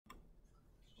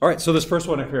All right, so this first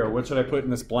one up here, what should I put in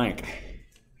this blank?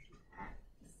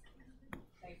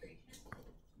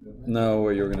 No,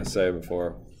 what you were going to say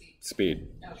before. Speed.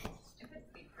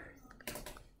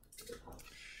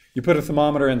 You put a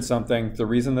thermometer in something. The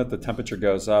reason that the temperature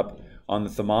goes up on the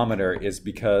thermometer is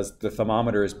because the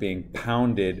thermometer is being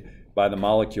pounded by the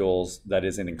molecules that it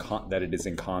is in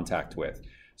contact with.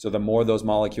 So the more those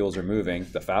molecules are moving,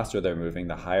 the faster they're moving,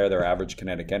 the higher their average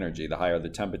kinetic energy, the higher the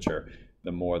temperature,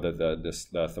 the more that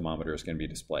the thermometer is going to be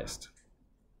displaced.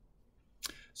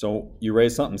 So you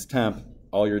raise something's temp,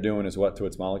 all you're doing is what to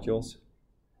its molecules?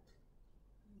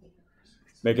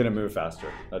 Making it move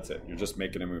faster. That's it. You're just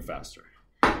making it move faster.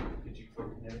 Did you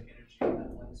put kinetic energy in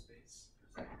that line space?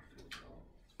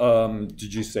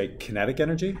 Did you say kinetic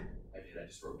energy? I did. I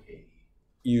just wrote KE.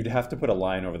 You'd have to put a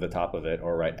line over the top of it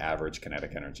or write average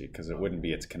kinetic energy because it wouldn't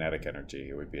be its kinetic energy.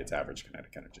 It would be its average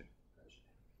kinetic energy.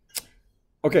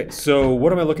 Okay, so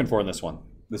what am I looking for in this one?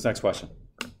 This next question.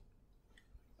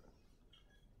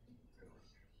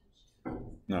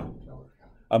 No.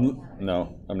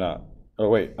 No, I'm not. Oh,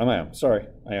 wait, I am. Sorry,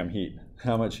 I am heat.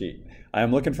 How much heat? I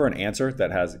am looking for an answer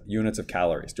that has units of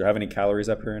calories. Do I have any calories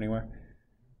up here anywhere?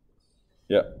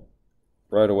 Yep.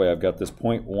 Right away, I've got this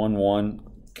 0.11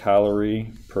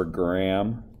 calorie per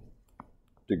gram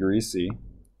degrees C.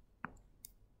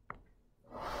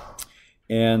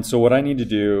 And so what I need to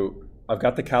do, I've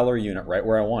got the calorie unit right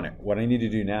where I want it. What I need to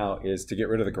do now is to get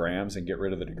rid of the grams and get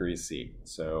rid of the degrees C.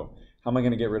 So how am I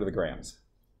going to get rid of the grams?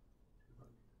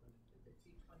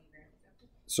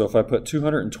 So if I put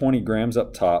 220 grams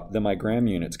up top, then my gram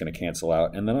unit's going to cancel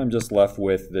out, and then I'm just left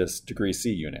with this degree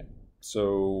C unit.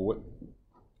 So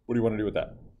what do you want to do with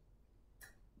that?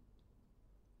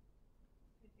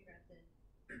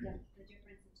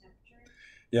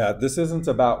 Yeah, this isn't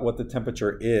about what the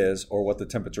temperature is or what the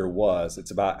temperature was.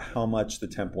 It's about how much the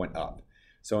temp went up.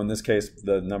 So in this case,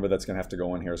 the number that's going to have to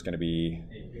go in here is going to be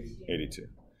 82.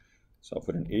 So I'll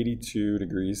put an 82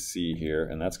 degrees C here,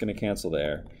 and that's going to cancel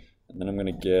there. And then I'm going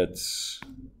to get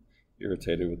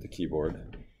irritated with the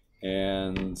keyboard.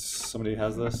 And somebody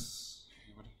has this?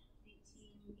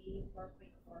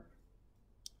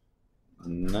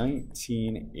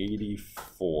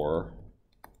 1984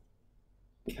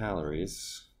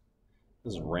 calories.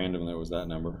 This is random that it was that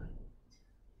number.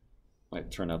 Might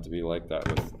turn out to be like that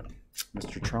with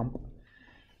Mr. Trump.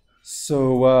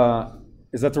 So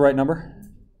is that the right number?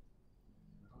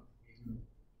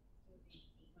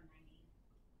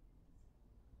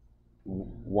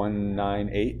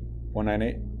 198?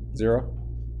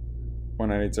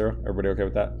 1980? Everybody okay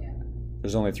with that? Yeah.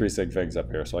 There's only 3 sig figs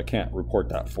up here, so I can't report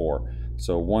that 4.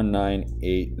 So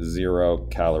 1980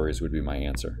 calories would be my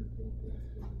answer.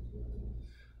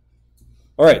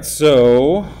 All right,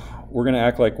 so we're going to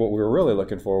act like what we were really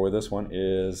looking for with this one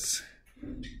is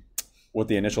what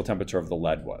the initial temperature of the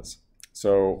lead was.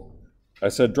 So I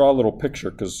said draw a little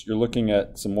picture because you're looking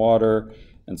at some water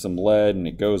and some lead, and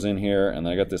it goes in here, and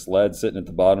I got this lead sitting at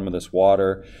the bottom of this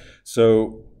water.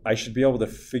 So I should be able to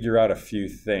figure out a few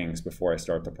things before I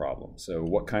start the problem. So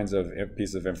what kinds of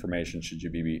pieces of information should you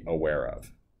be aware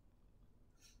of?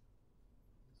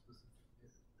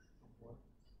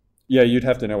 Yeah, you'd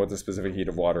have to know what the specific heat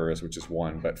of water is, which is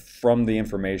 1. But from the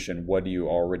information, what do you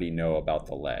already know about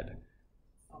the lead?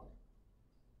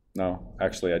 No,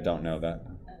 actually, I don't know that.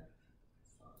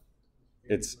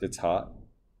 It's hot.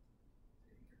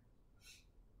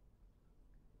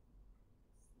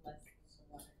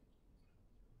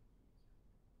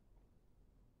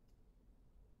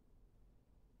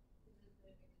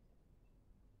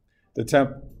 The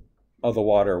temp of the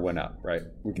water went up, right?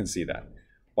 We can see that.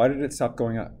 Why did it stop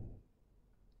going up?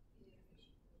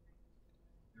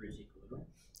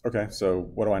 Okay, so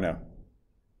what do I know?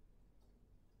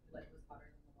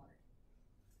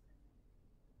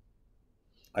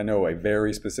 I know a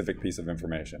very specific piece of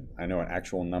information. I know an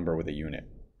actual number with a unit.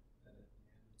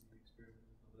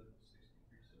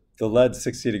 The lead's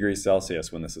 60 degrees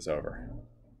Celsius when this is over.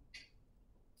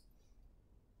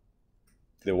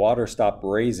 The water stopped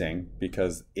raising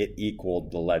because it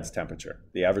equaled the lead's temperature.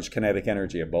 The average kinetic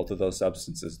energy of both of those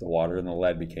substances, the water and the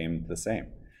lead, became the same.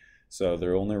 So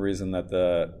the only reason that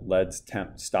the lead's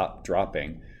temp stopped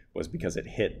dropping was because it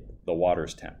hit the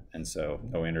water's temp, and so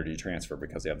no energy transfer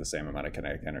because they have the same amount of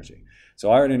kinetic energy.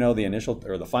 So I already know the initial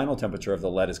or the final temperature of the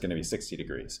lead is going to be 60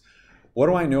 degrees. What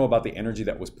do I know about the energy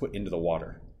that was put into the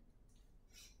water?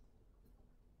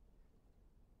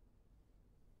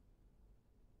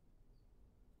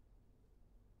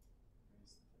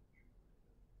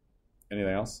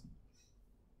 Anything else?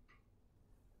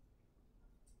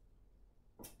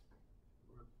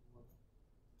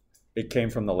 It came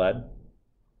from the lead,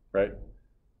 right?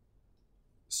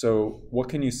 So what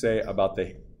can you say about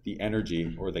the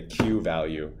energy or the Q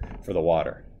value for the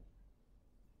water?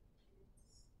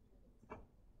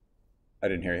 I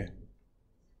didn't hear you.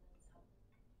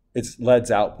 It's lead's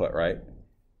output, right?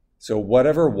 So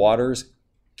whatever water's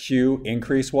Q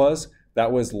increase was,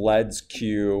 that was lead's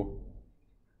Q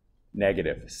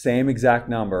negative. Same exact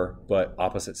number, but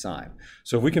opposite sign.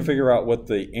 So if we can figure out what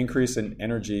the increase in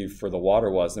energy for the water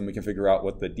was, then we can figure out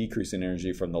what the decrease in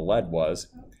energy from the lead was.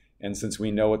 And since we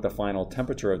know what the final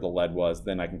temperature of the lead was,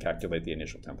 then I can calculate the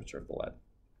initial temperature of the lead.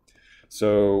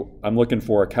 So I'm looking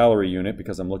for a calorie unit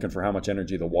because I'm looking for how much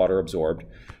energy the water absorbed.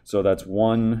 So that's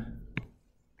one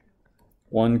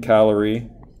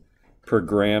calorie per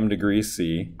gram degree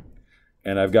C.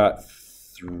 And I've got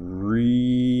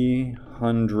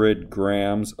 300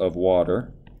 grams of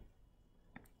water.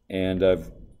 And I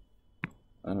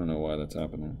don't know why that's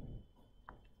happening.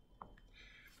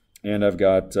 And I've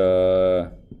got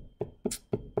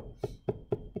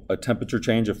a temperature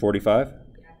change of 45.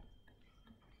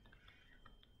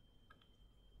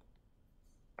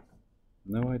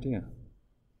 No idea.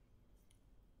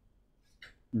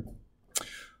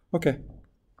 Okay.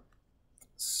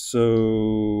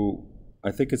 So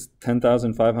I think it's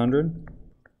 10,500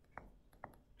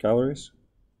 calories.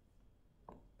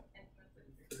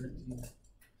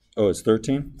 Oh, it's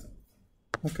 13?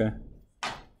 Okay.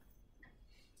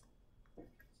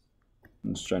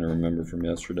 I'm just trying to remember from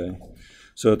yesterday.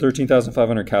 So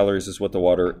 13,500 calories is what the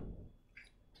water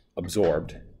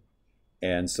absorbed.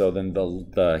 And so then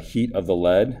the heat of the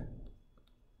lead.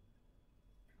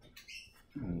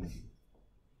 Is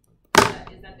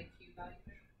that the Q value?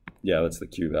 Yeah, that's the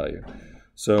Q value.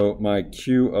 So my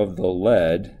Q of the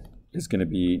lead is going to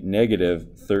be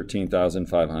negative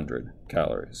 13,500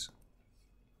 calories.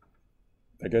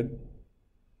 That good?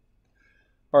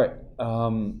 All right.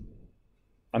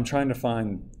 I'm trying to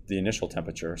find the initial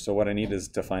temperature. So what I need is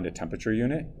to find a temperature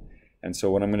unit. And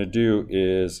so what I'm going to do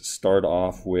is start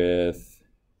off with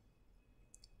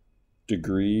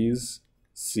degrees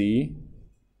C,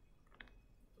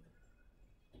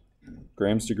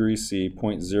 grams degrees C,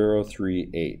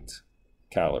 0.038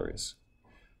 calories.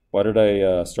 Why did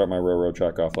I start my railroad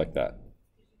track off like that?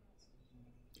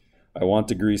 I want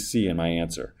degrees C in my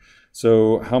answer.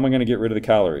 So how am I going to get rid of the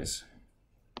calories?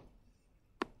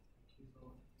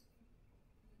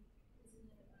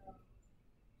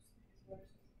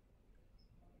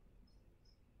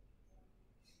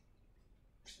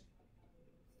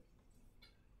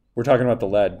 We're talking about the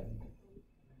lead.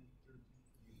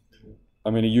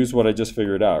 I'm going to use what I just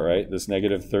figured out, right? This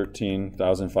negative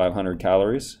 13,500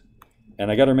 calories. And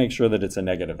I got to make sure that it's a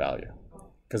negative value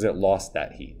because it lost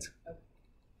that heat. Okay.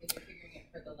 If you're figuring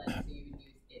it for the lead, so you would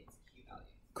use its Q value.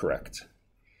 Correct.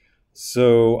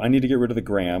 So I need to get rid of the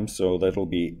grams. So that'll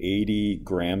be 80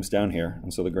 grams down here.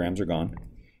 And so the grams are gone.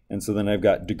 And so then I've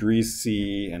got degrees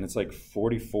C, and it's like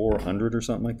 4,400 or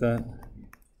something like that.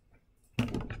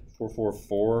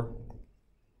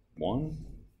 4441? Is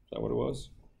that what it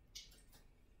was?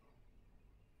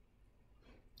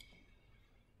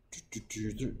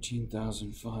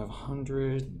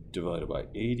 13,500 divided by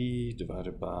 80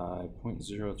 divided by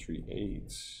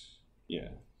 0.038. Yeah.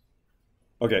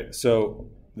 Okay,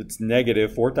 so it's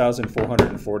negative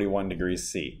 4,441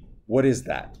 degrees C. What is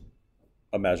that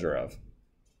a measure of?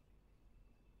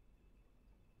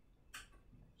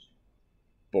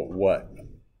 But what?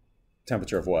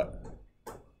 Temperature of what?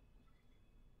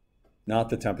 Not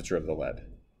the temperature of the lead.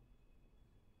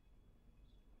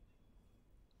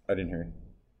 I didn't hear you.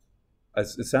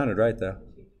 It sounded right though.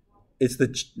 It's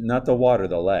not the water,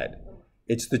 the lead.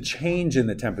 It's the change in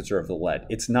the temperature of the lead.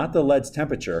 It's not the lead's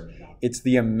temperature. It's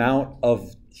the amount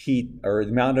of heat or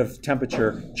the amount of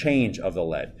temperature change of the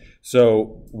lead.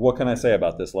 So what can I say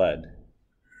about this lead?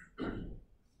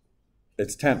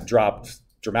 Its temp dropped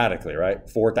dramatically, right?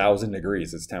 4,000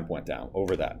 degrees, its temp went down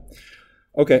over that.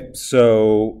 Okay,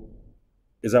 so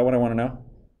is that what I want to know?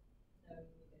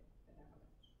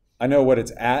 I know what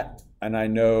it's at, and I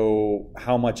know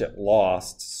how much it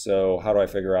lost, so how do I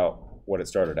figure out what it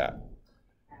started at?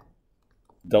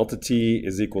 Delta T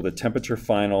is equal to temperature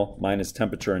final minus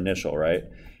temperature initial, right?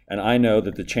 And I know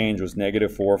that the change was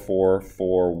negative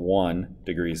 4441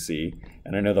 degrees C,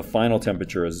 and I know the final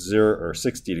temperature is 0 or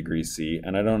 60 degrees C,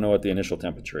 and I don't know what the initial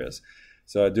temperature is.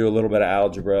 So I do a little bit of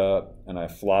algebra, and I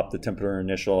flop the temperature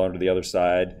initial onto the other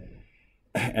side,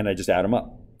 and I just add them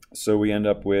up. So we end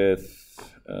up with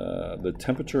the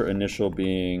temperature initial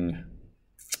being,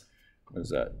 what is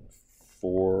that,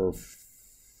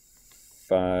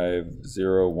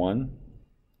 4501?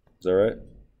 Is that right?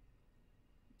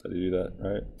 Did I do that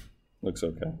right? Looks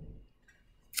okay.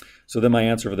 So then my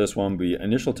answer for this one would be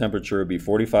initial temperature would be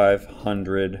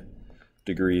 4,500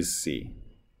 degrees C.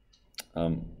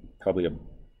 Probably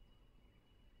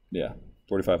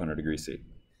 4,500 degrees C.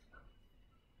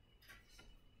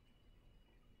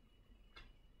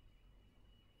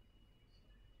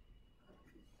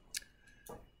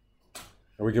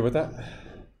 Are we good with that?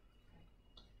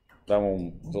 That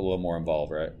one was a little more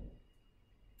involved, right?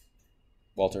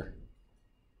 Walter?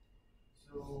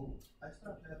 So I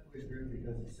stopped halfway through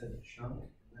because it said chunk,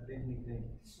 and that made me think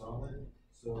solid.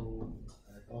 So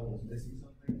I thought it was missing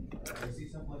something. I see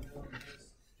something like that on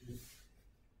this.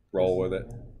 Roll with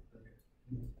it.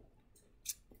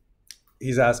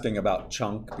 He's asking about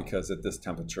chunk because at this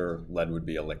temperature, lead would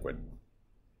be a liquid.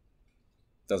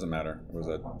 Doesn't matter. It was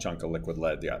a chunk of liquid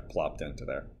lead that got plopped into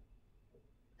there.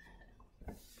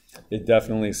 It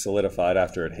definitely solidified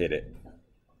after it hit it.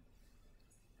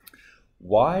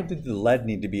 Why did the lead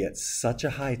need to be at such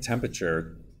a high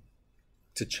temperature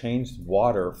to change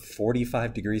water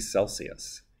 45 degrees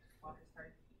Celsius?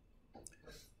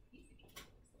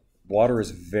 Water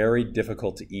is very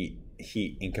difficult to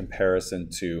heat in comparison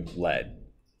to lead.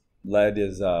 Lead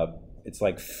is, it's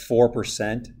like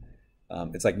 4%.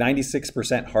 It's like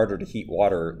 96% harder to heat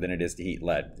water than it is to heat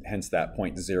lead, hence that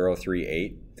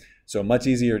 0.038. So much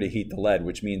easier to heat the lead,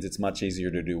 which means it's much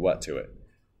easier to do what to it?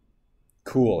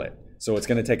 Cool it. So it's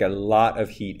going to take a lot of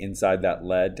heat inside that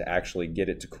lead to actually get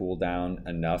it to cool down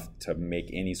enough to make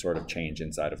any sort of change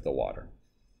inside of the water.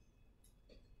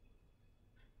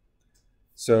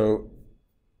 So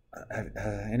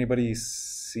anybody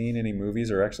seen any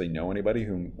movies or actually know anybody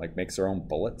who like makes their own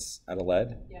bullets out of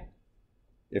lead? Yeah.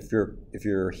 If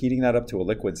you're heating that up to a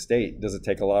liquid state, does it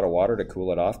take a lot of water to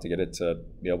cool it off to get it to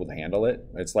be able to handle it?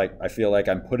 It's like I feel like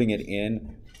I'm putting it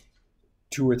in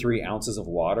 2 or 3 ounces of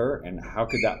water, and how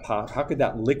could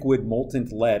that liquid molten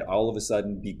lead all of a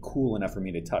sudden be cool enough for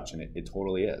me to touch? And it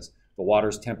totally is. The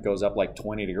water's temp goes up like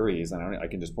 20 degrees, and I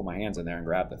can just put my hands in there and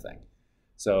grab the thing.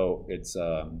 So it's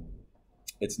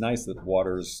nice that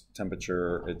water's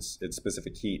temperature, its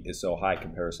specific heat is so high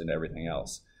comparison to everything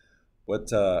else.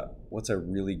 What's a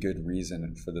really good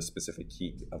reason for the specific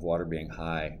heat of water being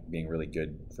high, being really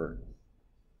good for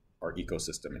our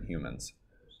ecosystem and humans?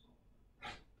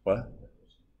 What?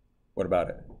 What about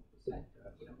it?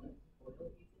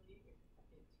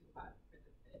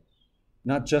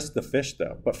 Not just the fish,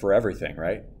 though, but for everything,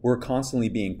 right? We're constantly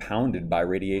being pounded by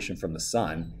radiation from the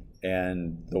sun,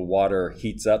 and the water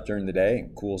heats up during the day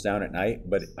and cools down at night,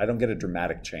 but I don't get a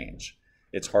dramatic change.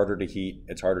 It's harder to heat,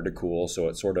 it's harder to cool, so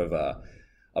it's sort of a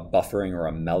buffering or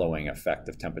a mellowing effect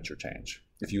of temperature change.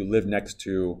 If you live next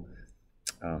to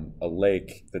a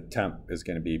lake, the temp is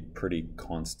going to be pretty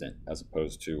constant as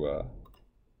opposed to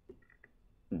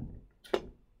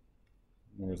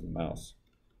where's the mouse?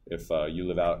 If you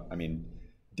live out,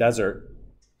 desert,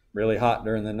 really hot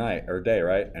during the night or day,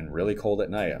 right? And really cold at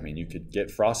night. You could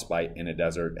get frostbite in a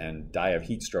desert and die of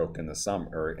heat stroke in the summer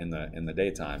or in the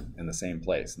daytime in the same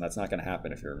place. And that's not going to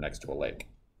happen if you're next to a lake.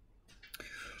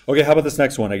 Okay, how about this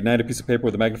next one? Ignite a piece of paper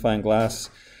with a magnifying glass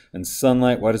and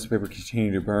sunlight. Why does the paper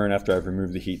continue to burn after I've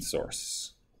removed the heat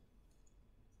source?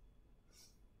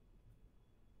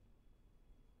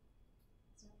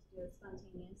 Does it have to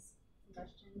do with spontaneous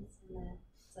combustions in the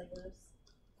cellulose?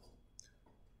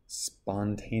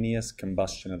 Spontaneous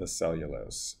combustion of the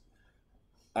cellulose.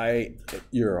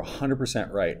 You're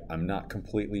 100% right. I'm not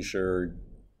completely sure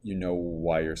you know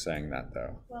why you're saying that,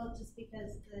 though. Well, just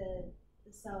because the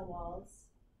cell walls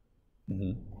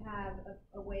have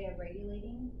a way of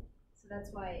regulating. So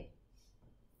that's why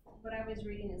what I was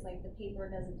reading is like the paper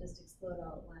doesn't just explode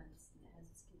all at once and it has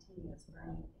this continuous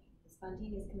burning thing. The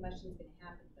spontaneous combustion is going to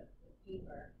happen, but the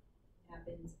paper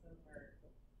happens over,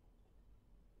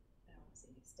 I don't want to say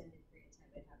an extended period of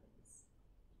time, but it happens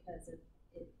because of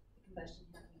the combustion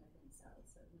happening within cells.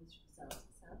 So it moves from cell to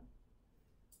cell.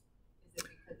 Is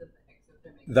it because of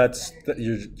the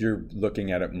exothermic You're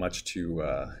looking at it much too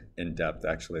in depth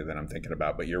actually than I'm thinking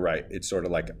about, but you're right. It's sort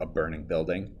of like a burning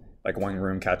building. Like one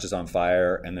room catches on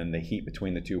fire and then the heat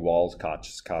between the two walls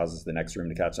causes the next room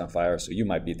to catch on fire. So you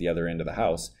might be at the other end of the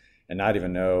house and not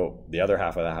even know the other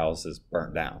half of the house is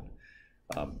burnt down.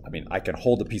 I can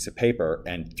hold a piece of paper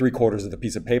and 3/4 of the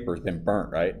piece of paper has been burnt,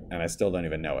 right? And I still don't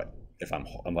even know it if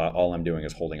all I'm doing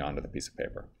is holding on to the piece of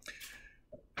paper.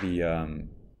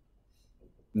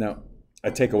 No, I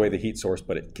take away the heat source,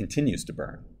 but it continues to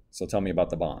burn. So tell me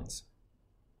about the bonds.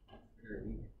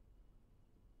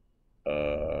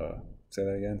 Say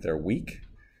that again. They're weak?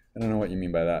 I don't know what you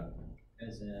mean by that.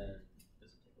 As in,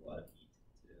 does it take a lot of heat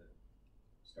to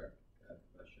start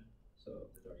combustion? So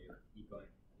the door you heat going,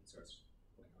 it starts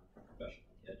going on from combustion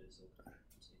on the edges of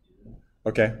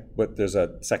Okay, but there's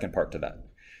a second part to that.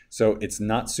 So it's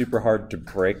not super hard to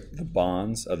break the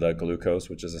bonds of the glucose,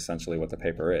 which is essentially what the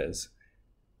paper is.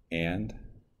 And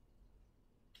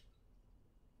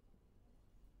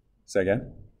say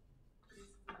again?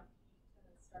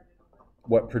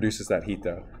 What produces that heat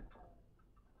though?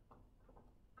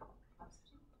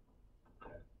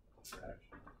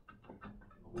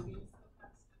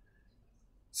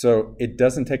 So it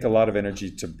doesn't take a lot of energy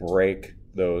to break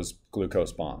those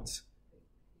glucose bonds.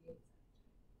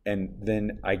 And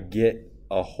then I get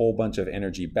a whole bunch of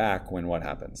energy back when what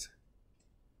happens?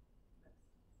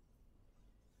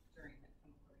 During the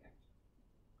chemical reaction.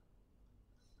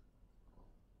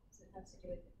 So it has to do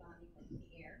with the bonding with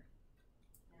the air.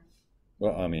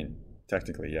 Well, I mean,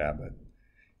 technically, yeah, but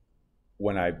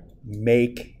when I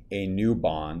make a new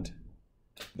bond,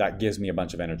 that gives me a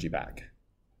bunch of energy back.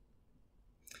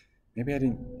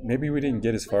 Maybe we didn't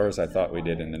get as far as I thought we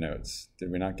did in the notes. Did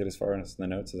we not get as far in the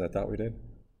notes as I thought we did?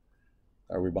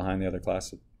 Are we behind the other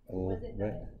class a little Was it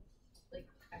bit? that, like,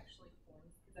 actually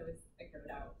formed, because I wrote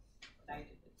out what I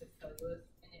did with the cellulose,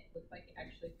 and it looked like it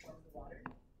actually formed water.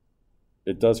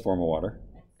 It does form a water.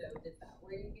 And so is that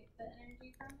where you get the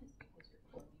energy from? Is because you're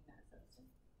forming that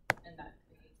substance? And that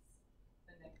creates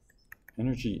the next.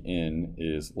 Energy in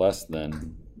is less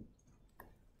than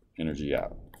energy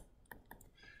out.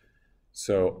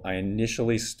 So I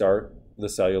initially start the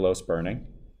cellulose burning,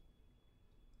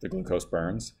 the glucose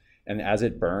burns, and as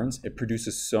it burns, it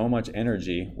produces so much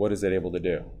energy, what is it able to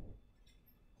do?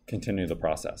 Continue the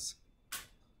process.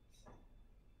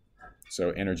 So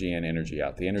energy in, energy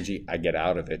out. The energy I get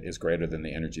out of it is greater than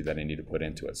the energy that I need to put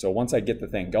into it. So once I get the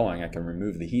thing going, I can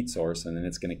remove the heat source and then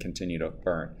it's going to continue to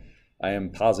burn. I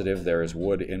am positive there is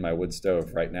wood in my wood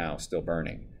stove right now still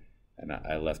burning. And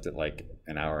I left it like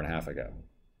an hour and a half ago.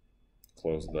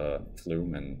 Close the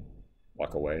flume and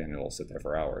walk away and it'll sit there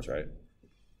for hours, right?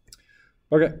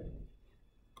 Okay.